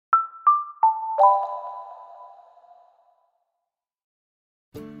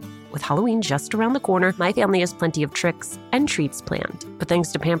With Halloween just around the corner, my family has plenty of tricks and treats planned. But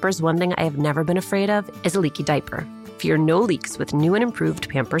thanks to Pampers, one thing I have never been afraid of is a leaky diaper. Fear no leaks with new and improved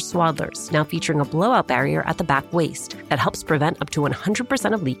Pampers Swaddlers, now featuring a blowout barrier at the back waist that helps prevent up to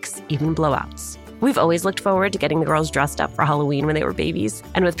 100% of leaks, even blowouts. We've always looked forward to getting the girls dressed up for Halloween when they were babies.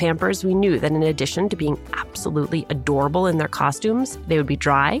 And with Pampers, we knew that in addition to being absolutely adorable in their costumes, they would be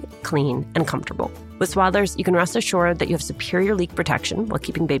dry, clean, and comfortable. With Swaddlers, you can rest assured that you have superior leak protection while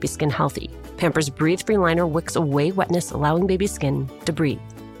keeping baby skin healthy. Pampers Breathe-Free Liner wicks away wetness, allowing baby skin to breathe,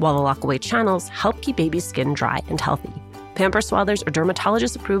 while the lock-away channels help keep baby skin dry and healthy. Pampers Swaddlers are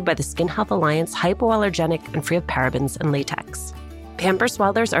dermatologist approved by the Skin Health Alliance, hypoallergenic, and free of parabens and latex. Pampers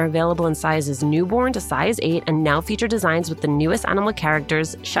Swaddlers are available in sizes newborn to size 8 and now feature designs with the newest animal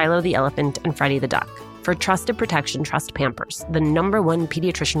characters, Shiloh the elephant and Freddie the duck. For trusted protection, trust Pampers, the #1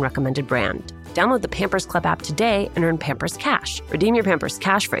 pediatrician-recommended brand. Download the Pampers Club app today and earn Pampers Cash. Redeem your Pampers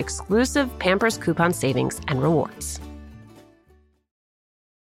Cash for exclusive Pampers coupon savings and rewards.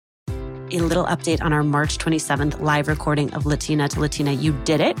 A little update on our March 27th live recording of Latina to Latina. You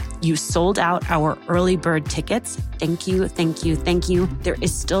did it. You sold out our early bird tickets. Thank you, thank you, thank you. There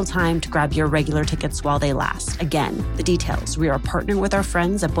is still time to grab your regular tickets while they last. Again, the details. We are partnering with our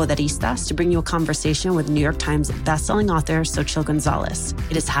friends at Poderistas to bring you a conversation with New York Times bestselling author Xochitl Gonzalez.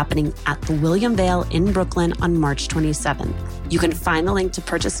 It is happening at the William Vale in Brooklyn on March 27th. You can find the link to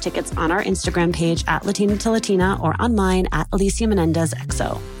purchase tickets on our Instagram page at Latina to Latina or on mine at Alicia Menendez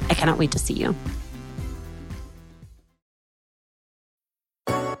XO. I cannot wait to see you.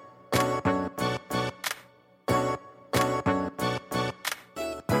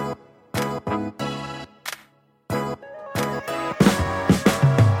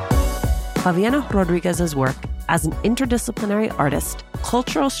 Favianna Rodriguez's work as an interdisciplinary artist,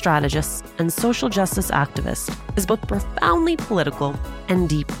 cultural strategist, and social justice activist is both profoundly political and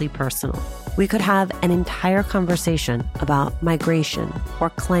deeply personal. We could have an entire conversation about migration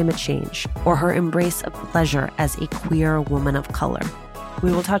or climate change or her embrace of pleasure as a queer woman of color.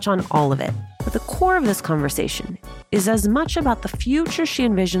 We will touch on all of it, but the core of this conversation is as much about the future she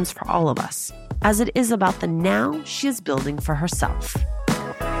envisions for all of us as it is about the now she is building for herself.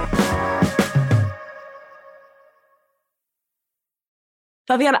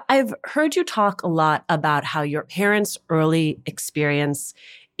 Favianna, I've heard you talk a lot about how your parents' early experience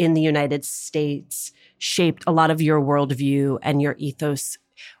in the United States shaped a lot of your worldview and your ethos.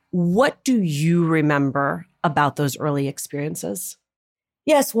 What do you remember about those early experiences?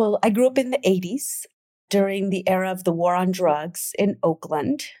 Yes, well, I grew up in the 80s during the era of the war on drugs in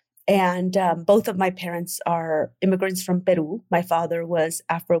Oakland. And both of my parents are immigrants from Peru. My father was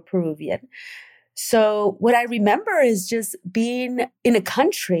Afro-Peruvian. So what I remember is just being in a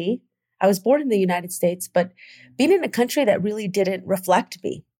country, I was born in the United States, but being in a country that really didn't reflect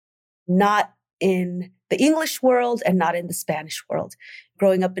me, not in the English world and not in the Spanish world.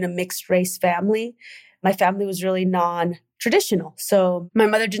 Growing up in a mixed race family, my family was really non-traditional. So my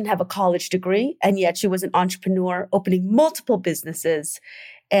mother didn't have a college degree, and yet she was an entrepreneur opening multiple businesses.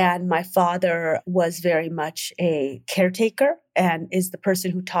 And my father was very much a caretaker and is the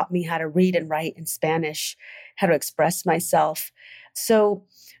person who taught me how to read and write in Spanish, how to express myself. So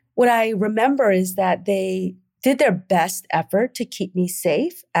what I remember is that they did their best effort to keep me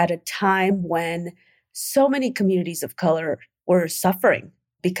safe at a time when so many communities of color were suffering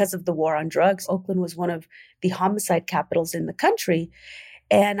because of the war on drugs. Oakland was one of the homicide capitals in the country.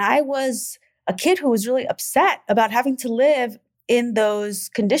 And I was a kid who was really upset about having to live in those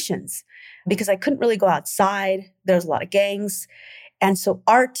conditions because I couldn't really go outside. There was a lot of gangs. And so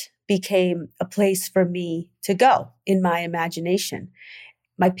art became a place for me to go in my imagination.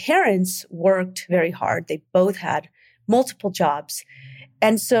 My parents worked very hard. They both had multiple jobs.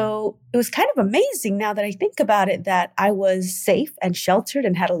 And so it was kind of amazing now that I think about it that I was safe and sheltered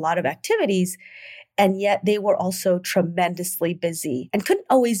and had a lot of activities. And yet they were also tremendously busy and couldn't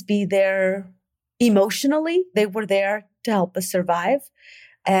always be there emotionally. They were there to help us survive.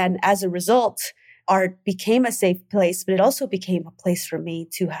 And as a result, art became a safe place, but it also became a place for me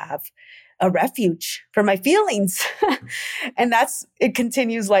to have a refuge for my feelings. And it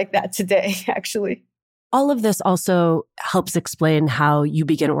continues like that today, actually. All of this also helps explain how you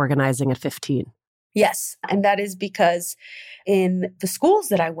begin organizing at 15. Yes. And that is because in the schools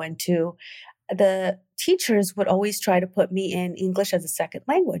that I went to, the teachers would always try to put me in English as a second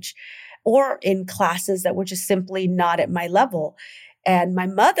language or in classes that were just simply not at my level. And my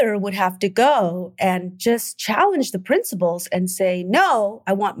mother would have to go and just challenge the principals and say, no,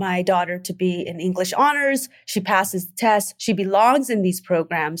 I want my daughter to be in English honors. She passes the test. She belongs in these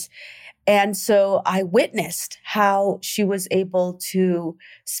programs. And so I witnessed how she was able to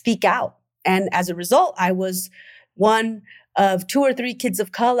speak out. And as a result, I was one of 2 or 3 kids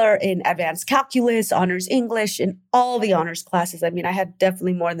of color in advanced calculus, honors English, in all the honors classes. I mean, I had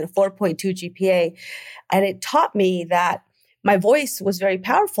definitely more than a 4.2 GPA. And it taught me that my voice was very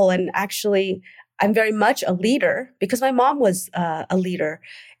powerful. And actually, I'm very much a leader because my mom was a leader.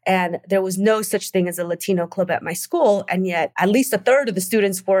 And there was no such thing as a Latino club at my school. And yet at least a third of the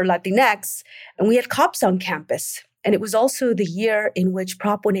students were Latinx. And we had cops on campus. And it was also the year in which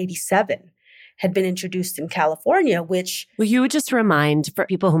Prop 187 had been introduced in California, which... Will you just remind, for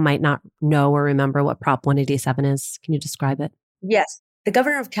people who might not know or remember what Prop 187 is, can you describe it? Yes. The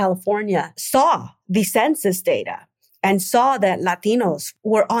governor of California saw the census data and saw that Latinos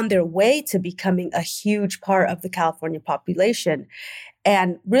were on their way to becoming a huge part of the California population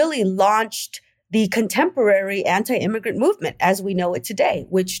and really launched the contemporary anti-immigrant movement as we know it today,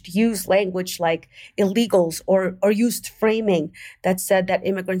 which used language like illegals or used framing that said that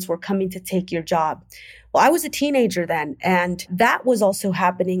immigrants were coming to take your job. Well, I was a teenager then, and that was also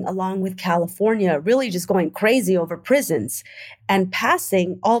happening along with California, really just going crazy over prisons and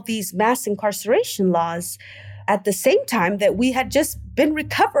passing all these mass incarceration laws at the same time that we had just been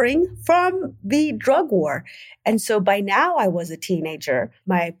recovering from the drug war. And so by now I was a teenager.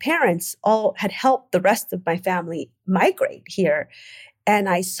 My parents all had helped the rest of my family migrate here. And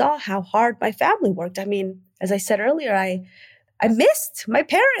I saw how hard my family worked. I mean, as I said earlier, I missed my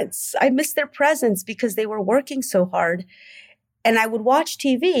parents. I missed their presence because they were working so hard. And I would watch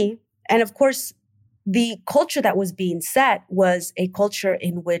TV. And of course, the culture that was being set was a culture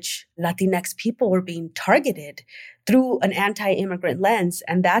in which Latinx people were being targeted through an anti-immigrant lens.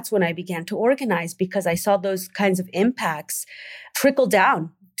 And that's when I began to organize because I saw those kinds of impacts trickle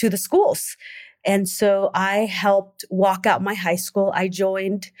down to the schools. And so I helped walk out my high school. I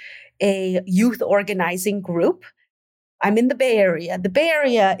joined a youth organizing group. I'm in the Bay Area. The Bay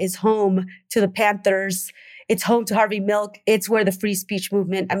Area is home to the Panthers. It's home to Harvey Milk. It's where the free speech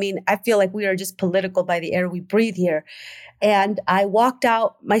movement. I mean, I feel like we are just political by the air we breathe here. And I walked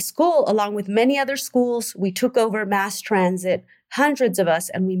out my school along with many other schools. We took over mass transit, hundreds of us,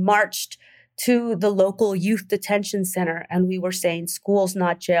 and we marched to the local youth detention center. And we were saying, schools,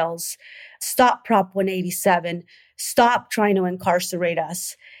 not jails. Stop Prop 187. Stop trying to incarcerate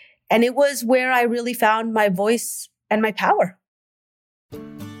us. And it was where I really found my voice and my power.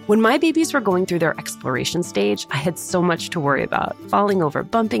 When my babies were going through their exploration stage, I had so much to worry about. Falling over,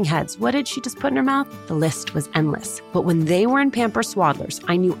 bumping heads. What did she just put in her mouth? The list was endless. But when they were in Pampers Swaddlers,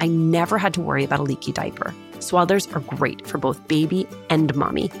 I knew I never had to worry about a leaky diaper. Swaddlers are great for both baby and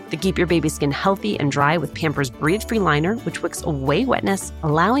mommy. They keep your baby's skin healthy and dry with Pampers Breathe-Free Liner, which wicks away wetness,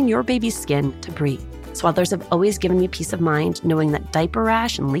 allowing your baby's skin to breathe. Swaddlers have always given me peace of mind knowing that diaper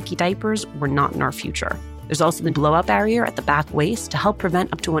rash and leaky diapers were not in our future. There's also the blowout barrier at the back waist to help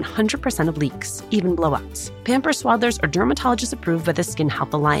prevent up to 100% of leaks, even blowouts. Pampers Swaddlers are dermatologist approved by the Skin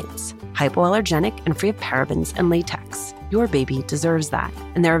Health Alliance, hypoallergenic and free of parabens and latex. Your baby deserves that.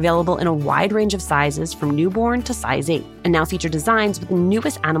 And they're available in a wide range of sizes from newborn to size 8, and now feature designs with the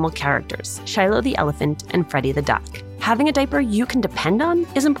newest animal characters, Shiloh the elephant and Freddie the duck. Having a diaper you can depend on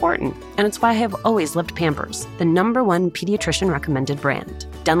is important, and it's why I have always loved Pampers, the #1 pediatrician-recommended brand.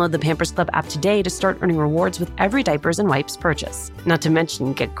 Download the Pampers Club app today to start earning rewards with every diapers and wipes purchase. Not to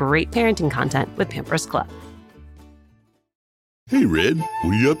mention, get great parenting content with Pampers Club. Hey, Red,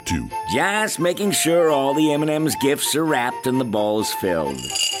 what are you up to? Just making sure all the M&M's gifts are wrapped and the bowls filled.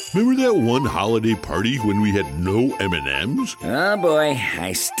 Remember that one holiday party when we had no M&Ms? Oh boy,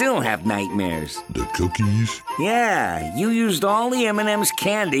 I still have nightmares. The cookies? Yeah, you used all the M&M's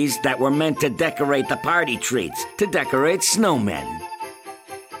candies that were meant to decorate the party treats, to decorate snowmen.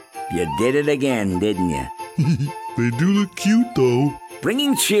 You did it again, didn't you? They do look cute, though.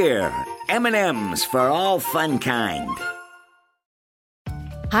 Bringing cheer, M&M's for all fun kind.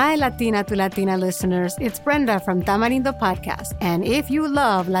 Hi, Latina to Latina listeners. It's Brenda from Tamarindo Podcast. And if you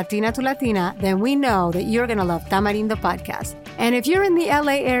love Latina to Latina, then we know that you're going to love Tamarindo Podcast. And if you're in the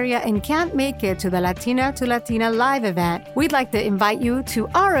LA area and can't make it to the Latina to Latina live event, we'd like to invite you to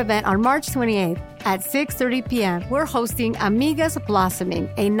our event on March 28th. At 6:30 p.m., we're hosting Amigas Blossoming,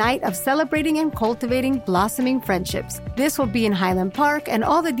 a night of celebrating and cultivating blossoming friendships. This will be in Highland Park, and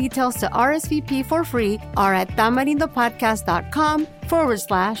all the details to RSVP for free are at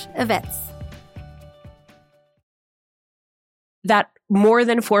tamarindopodcast.com/events. That more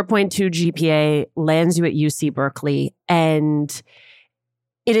than 4.2 GPA lands you at UC Berkeley. And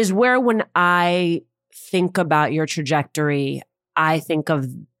It is where when I think about your trajectory, I think of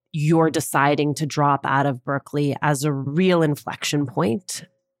your deciding to drop out of Berkeley as a real inflection point.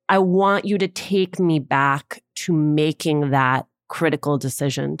 I want you to take me back to making that critical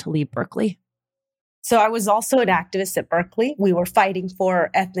decision to leave Berkeley. So I was also an activist at Berkeley. We were fighting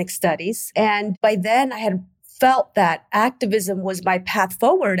for ethnic studies. And by then I had felt that activism was my path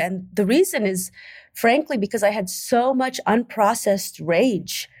forward. And the reason is, frankly, because I had so much unprocessed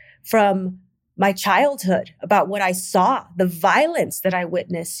rage from my childhood about what I saw, the violence that I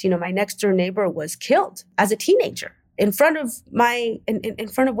witnessed. My next door neighbor was killed as a teenager in front of in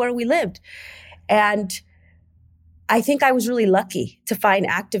front of where we lived. And I think I was really lucky to find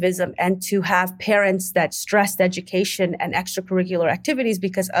activism and to have parents that stressed education and extracurricular activities,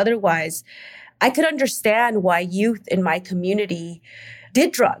 because otherwise I could understand why youth in my community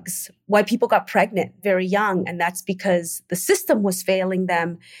did drugs, why people got pregnant very young. And that's because the system was failing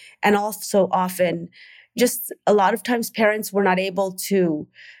them. And also often just a lot of times parents were not able to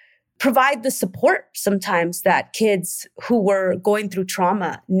provide the support sometimes that kids who were going through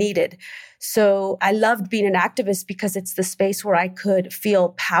trauma needed. So I loved being an activist because it's the space where I could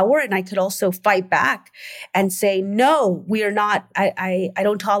feel power and I could also fight back and say, no, we are not, I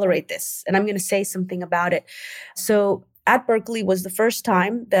don't tolerate this. And I'm going to say something about it. So at Berkeley was the first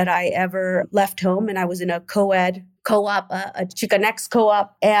time that I ever left home, and I was in a co-ed co-op, a Chicanx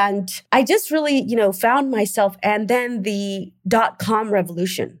co-op. And I just really, found myself. And then the .com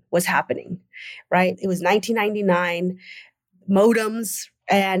revolution was happening, right? It was 1999, modems.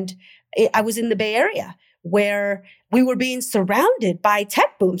 And I was in the Bay Area where we were being surrounded by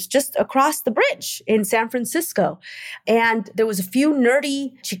tech booms just across the bridge in San Francisco. And there was a few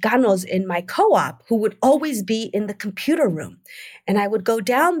nerdy Chicanos in my co-op who would always be in the computer room. And I would go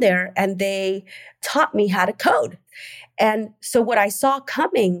down there and they taught me how to code. And so what I saw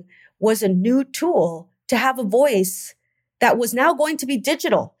coming was a new tool to have a voice that was now going to be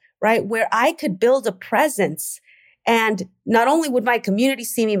digital, right? Where I could build a presence. And not only would my community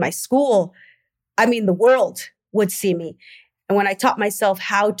see me, my school, the world would see me. And when I taught myself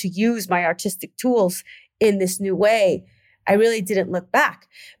how to use my artistic tools in this new way, I really didn't look back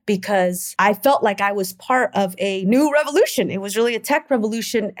because I felt like I was part of a new revolution. It was really a tech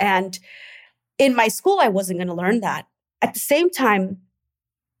revolution. And in my school, I wasn't going to learn that. At the same time,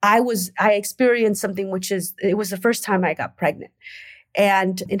 I experienced something it was the first time I got pregnant.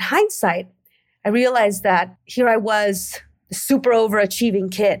 And in hindsight, I realized that here I was, a super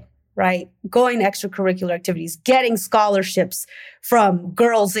overachieving kid, right? Going to extracurricular activities, getting scholarships from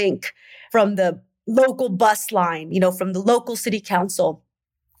Girls Inc., from the local bus line, from the local city council,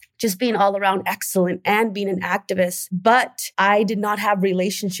 just being all around excellent and being an activist. But I did not have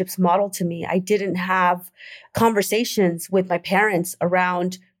relationships modeled to me. I didn't have conversations with my parents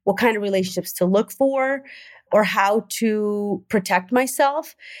around what kind of relationships to look for or how to protect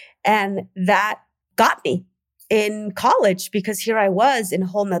myself. And that got me in college because here I was in a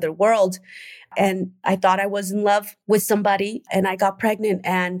whole nother world. And I thought I was in love with somebody and I got pregnant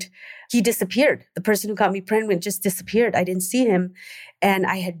and he disappeared. The person who got me pregnant just disappeared. I didn't see him. And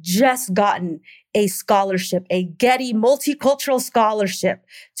I had just gotten a scholarship, a Getty Multicultural Scholarship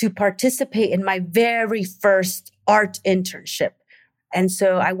to participate in my very first art internship. And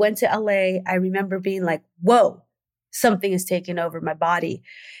so I went to LA. I remember being like, whoa, something is taking over my body.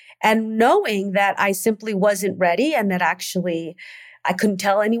 And knowing that I simply wasn't ready and that actually I couldn't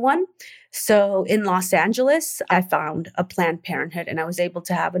tell anyone. So in Los Angeles, I found a Planned Parenthood and I was able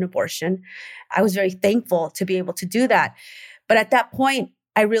to have an abortion. I was very thankful to be able to do that. But at that point,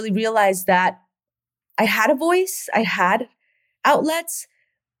 I really realized that I had a voice, I had outlets,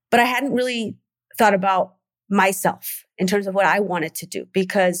 but I hadn't really thought about myself in terms of what I wanted to do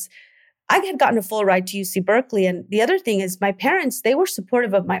because I had gotten a full ride to UC Berkeley. And the other thing is my parents, they were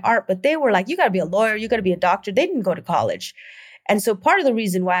supportive of my art, but they were like, you got to be a lawyer, you got to be a doctor. They didn't go to college. And so part of the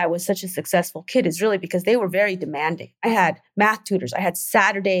reason why I was such a successful kid is really because they were very demanding. I had math tutors. I had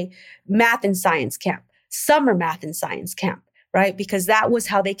Saturday math and science camp, summer math and science camp, right? Because that was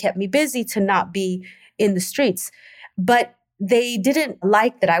how they kept me busy to not be in the streets. But they didn't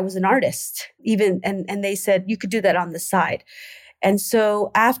like that I was an artist, and they said, you could do that on the side. And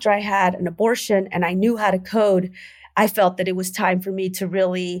so after I had an abortion and I knew how to code, I felt that it was time for me to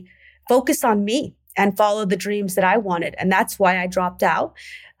really focus on me and follow the dreams that I wanted. And that's why I dropped out.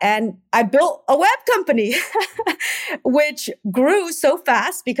 And I built a web company, which grew so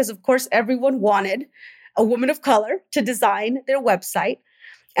fast because, of course, everyone wanted a woman of color to design their website.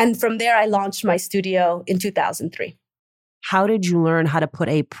 And from there, I launched my studio in 2003. How did you learn how to put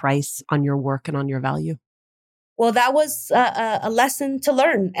a price on your work and on your value? Well, that was a lesson to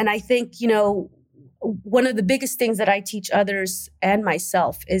learn. And I think, one of the biggest things that I teach others and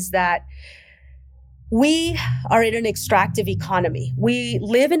myself is that we are in an extractive economy. We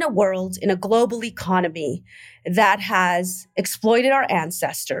live in a world, in a global economy that has exploited our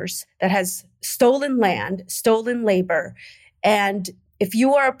ancestors, that has stolen land, stolen labor. And if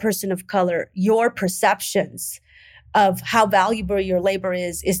you are a person of color, your perceptions of how valuable your labor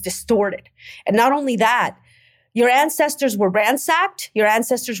is distorted. And not only that, your ancestors were ransacked, your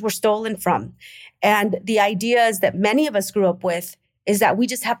ancestors were stolen from. And the ideas that many of us grew up with is that we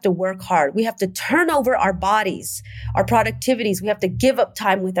just have to work hard. We have to turn over our bodies, our productivities. We have to give up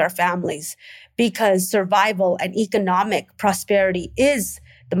time with our families because survival and economic prosperity is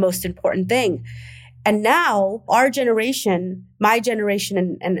the most important thing. And now our generation, my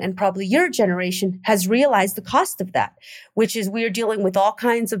generation, and probably your generation has realized the cost of that, which is we are dealing with all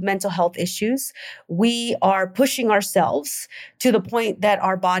kinds of mental health issues. We are pushing ourselves to the point that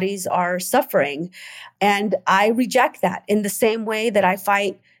our bodies are suffering. And I reject that in the same way that I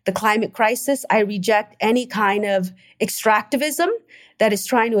fight the climate crisis. I reject any kind of extractivism that is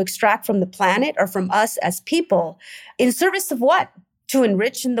trying to extract from the planet or from us as people in service of what? To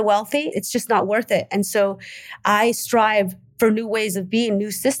enrich the wealthy. It's just not worth it. And so I strive for new ways of being,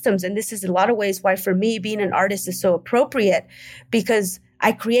 new systems. And this is in a lot of ways why for me, being an artist is so appropriate, because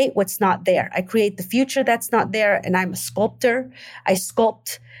I create what's not there. I create the future that's not there. And I'm a sculptor. I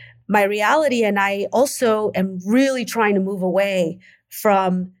sculpt my reality. And I also am really trying to move away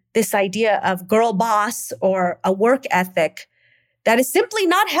from this idea of girl boss or a work ethic that is simply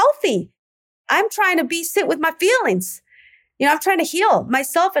not healthy. I'm trying to sit with my feelings. I'm trying to heal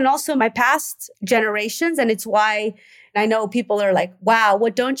myself and also my past generations. And it's why I know people are like, wow,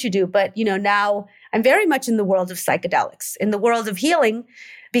 what don't you do? But, now I'm very much in the world of psychedelics, in the world of healing,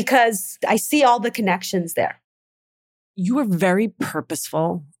 because I see all the connections there. You are very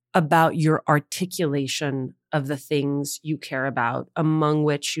purposeful about your articulation of the things you care about, among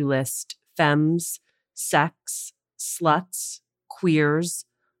which you list femmes, sex, sluts, queers,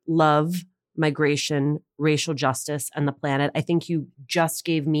 love, migration, racial justice, and the planet. I think you just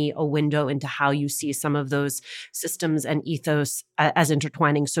gave me a window into how you see some of those systems and ethos as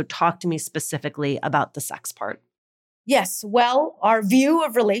intertwining. So talk to me specifically about the sex part. Yes. Well, our view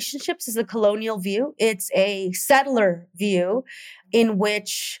of relationships is a colonial view. It's a settler view in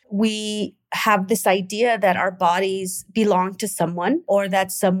which we have this idea that our bodies belong to someone or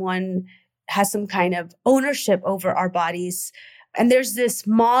that someone has some kind of ownership over our bodies. And there's this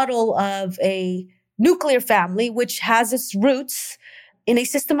model of a nuclear family, which has its roots in a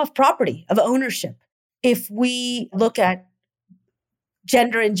system of property, of ownership. If we look at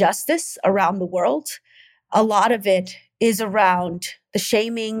gender injustice around the world, a lot of it is around the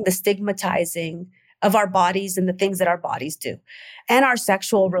shaming, the stigmatizing of our bodies and the things that our bodies do, and our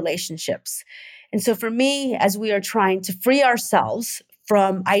sexual relationships. And so for me, as we are trying to free ourselves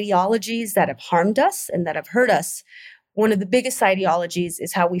from ideologies that have harmed us and that have hurt us, one of the biggest ideologies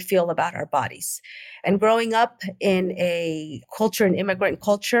is how we feel about our bodies. And growing up in a culture, an immigrant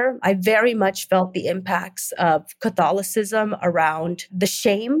culture, I very much felt the impacts of Catholicism around the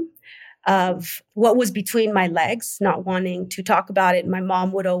shame of what was between my legs, not wanting to talk about it. My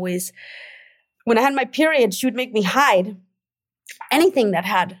mom would always, when I had my period, she would make me hide anything that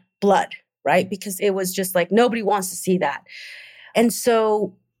had blood, right? Because it was just like, nobody wants to see that. And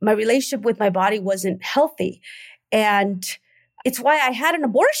so my relationship with my body wasn't healthy. And it's why I had an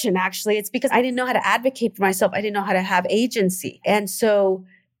abortion, actually. It's because I didn't know how to advocate for myself. I didn't know how to have agency. And so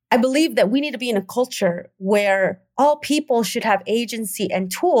I believe that we need to be in a culture where all people should have agency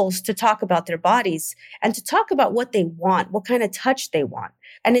and tools to talk about their bodies and to talk about what they want, what kind of touch they want.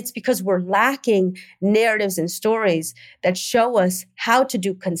 And it's because we're lacking narratives and stories that show us how to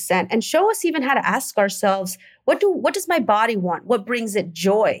do consent and show us even how to ask ourselves, what does my body want? What brings it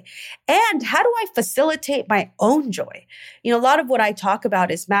joy? And how do I facilitate my own joy? A lot of what I talk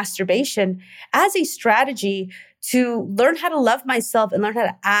about is masturbation as a strategy to learn how to love myself and learn how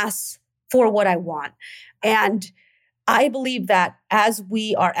to ask for what I want. And I believe that as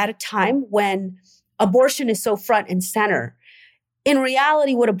we are at a time when abortion is so front and center, in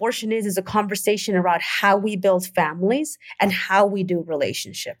reality, what abortion is a conversation around how we build families and how we do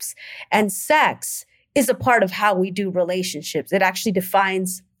relationships. And sex is a part of how we do relationships. It actually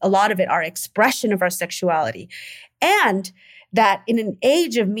defines a lot of it, our expression of our sexuality. And that in an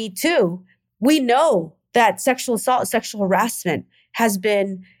age of Me Too, we know that sexual assault, sexual harassment has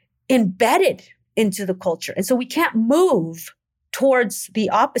been embedded into the culture. And so we can't move towards the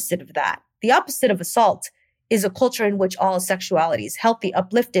opposite of that. The opposite of assault is a culture in which all sexuality is healthy,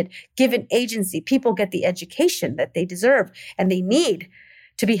 uplifted, given agency. People get the education that they deserve and they need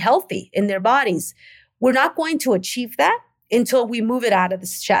to be healthy in their bodies. We're not going to achieve that until we move it out of the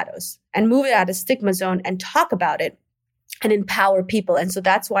shadows and move it out of stigma zone and talk about it and empower people. And so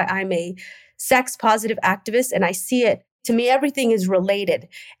that's why I'm a sex positive activist, and I see it. To me, everything is related.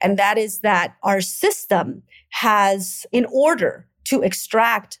 And that is that our system has, in order to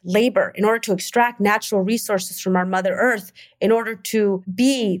extract labor, in order to extract natural resources from our Mother Earth, in order to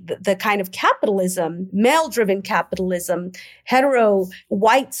be the kind of capitalism, male-driven capitalism, hetero,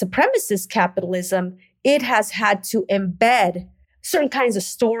 white supremacist capitalism, it has had to embed certain kinds of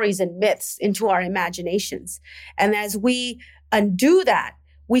stories and myths into our imaginations. And as we undo that,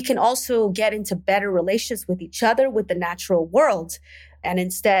 we can also get into better relations with each other, with the natural world, and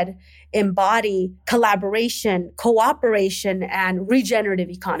instead embody collaboration, cooperation, and regenerative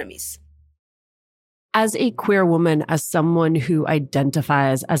economies. As a queer woman, as someone who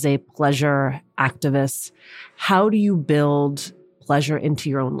identifies as a pleasure activist, how do you build pleasure into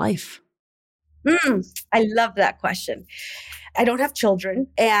your own life? I love that question. I don't have children,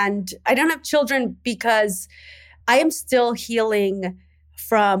 and I don't have children because I am still healing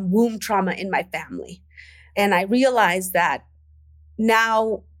from womb trauma in my family. And I realized that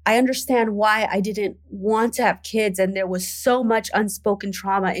now I understand why I didn't want to have kids. And there was so much unspoken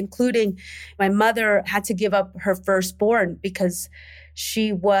trauma, including my mother had to give up her firstborn because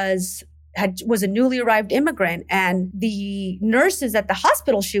she was a newly arrived immigrant. And the nurses at the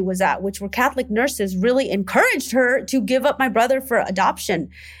hospital she was at, which were Catholic nurses, really encouraged her to give up my brother for adoption.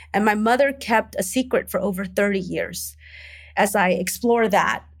 And my mother kept a secret for over 30 years. As I explore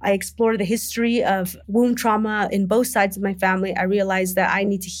that, I explore the history of womb trauma in both sides of my family. I realized that I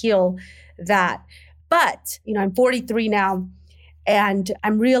need to heal that. But, I'm 43 now, and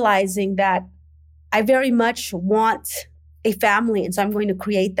I'm realizing that I very much want a family. And so I'm going to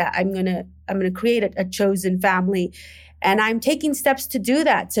create that. I'm going to create a chosen family. And I'm taking steps to do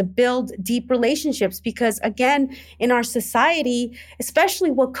that, to build deep relationships. Because again, in our society, especially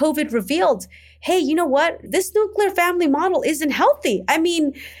what COVID revealed, hey, you know what? This nuclear family model isn't healthy. I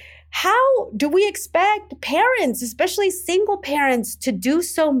mean, how do we expect parents, especially single parents, to do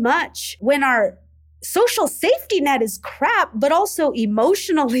so much when our social safety net is crap, but also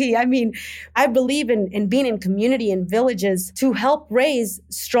emotionally? I mean, I believe in being in community and villages to help raise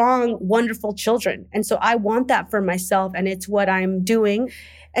strong, wonderful children. And so I want that for myself, and it's what I'm doing.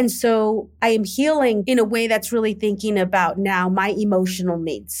 And so I am healing in a way that's really thinking about now my emotional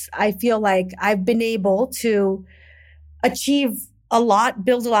needs. I feel like I've been able to achieve a lot,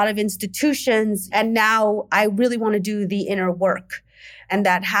 build a lot of institutions, and now I really want to do the inner work. And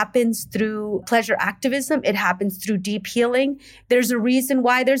that happens through pleasure activism. It happens through deep healing. There's a reason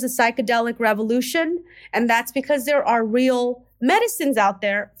why there's a psychedelic revolution, and that's because there are real medicines out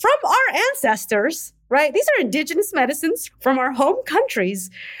there from our ancestors, right? These are indigenous medicines from our home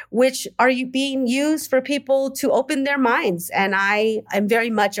countries, which are being used for people to open their minds. And I am very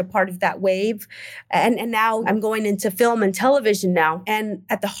much a part of that wave. And now I'm going into film and television now. And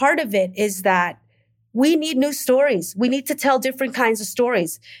at the heart of it is that we need new stories. We need to tell different kinds of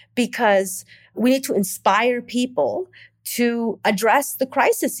stories because we need to inspire people to address the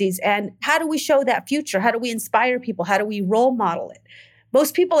crises. And how do we show that future? How do we inspire people? How do we role model it?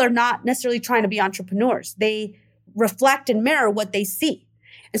 Most people are not necessarily trying to be entrepreneurs. They reflect and mirror what they see.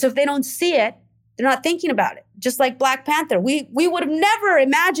 And so if they don't see it, they're not thinking about it. Just like Black Panther. We would have never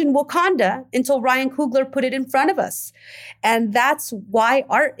imagined Wakanda until Ryan Coogler put it in front of us. And that's why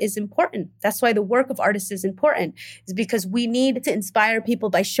art is important. That's why the work of artists is important, is because we need to inspire people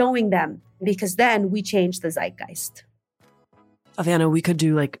by showing them, because then we change the zeitgeist. Favianna, we could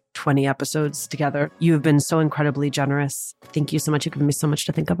do like 20 episodes together. You have been so incredibly generous. Thank you so much. You've given me so much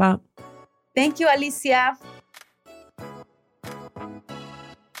to think about. Thank you, Alicia.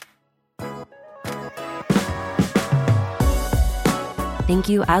 Thank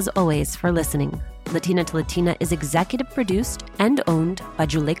you, as always, for listening. Latina to Latina is executive produced and owned by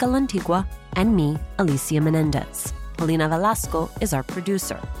Juleka Lantigua and me, Alicia Menendez. Paulina Velasco is our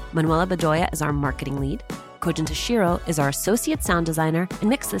producer. Manuela Bedoya is our marketing lead. Kojin Tashiro is our associate sound designer and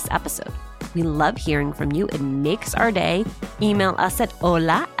mixed this episode. We love hearing from you. It makes our day. Email us at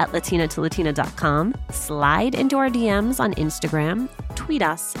hola@latinatolatina.com. Slide into our DMs on Instagram. Tweet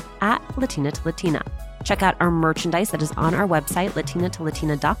us at Latina to Latina. Check out our merchandise that is on our website,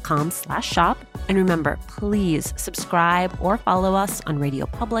 latinatolatina.com/shop. And remember, please subscribe or follow us on Radio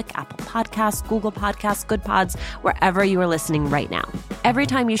Public, Apple Podcasts, Google Podcasts, Good Pods, wherever you are listening right now. Every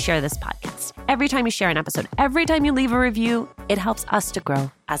time you share this podcast, every time you share an episode, every time you leave a review, it helps us to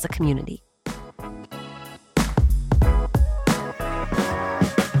grow as a community.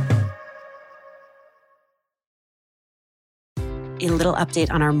 a little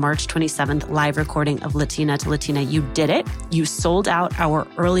update on our March 27th live recording of Latina to Latina. You did it. You sold out our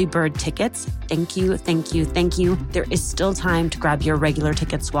early bird tickets. Thank you, thank you, thank you. There is still time to grab your regular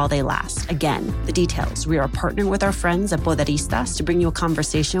tickets while they last. Again, the details. We are partnering with our friends at Poderistas to bring you a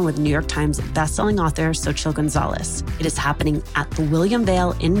conversation with New York Times bestselling author Xochitl Gonzalez. It is happening at the William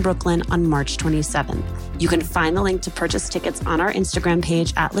Vale in Brooklyn on March 27th. You can find the link to purchase tickets on our Instagram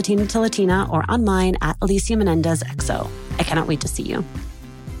page at Latina to Latina or on mine at Alicia Menendez XO. I cannot wait to see you.